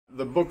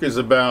The book is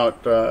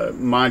about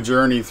my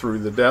journey through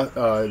the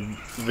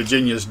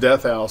Virginia's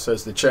death house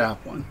as the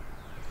chaplain,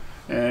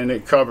 and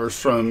it covers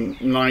from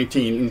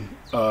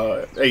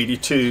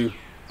 1982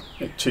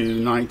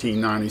 to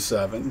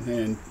 1997,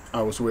 and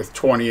I was with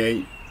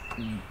 28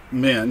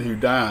 men who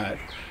died.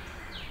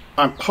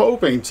 I'm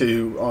hoping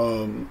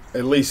to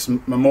at least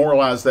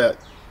memorialize that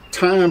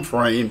time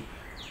frame,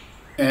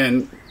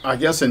 and I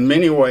guess in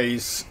many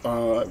ways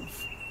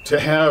to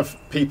have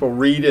people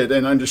read it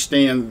and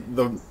understand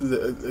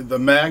the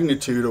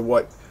magnitude of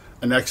what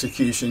an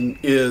execution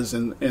is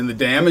and the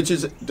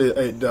damages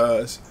it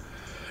does.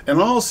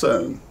 And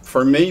also,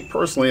 for me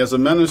personally as a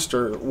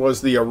minister,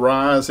 was the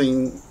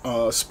arising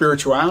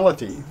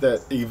spirituality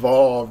that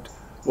evolved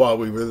while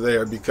we were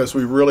there, because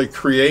we really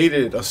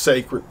created a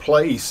sacred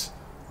place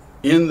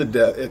in the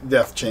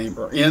death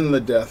chamber, in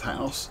the death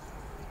house,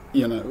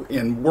 you know,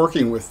 in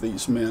working with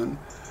these men.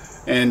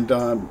 And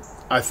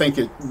I think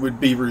it would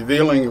be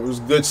revealing. It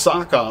was good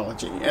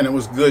psychology and it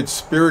was good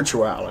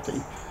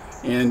spirituality,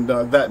 and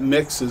that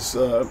mix is,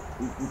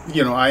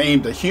 you know, I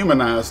aim to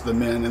humanize the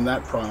men in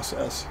that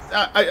process.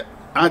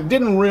 I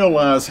didn't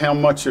realize how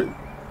much it,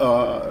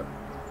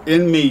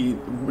 in me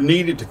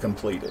needed to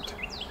complete it.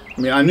 I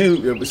mean, I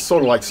knew it was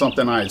sort of like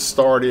something I had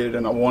started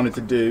and I wanted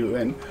to do,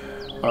 and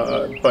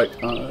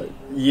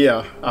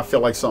yeah, I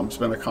feel like something's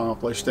been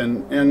accomplished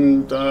and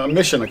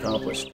mission accomplished.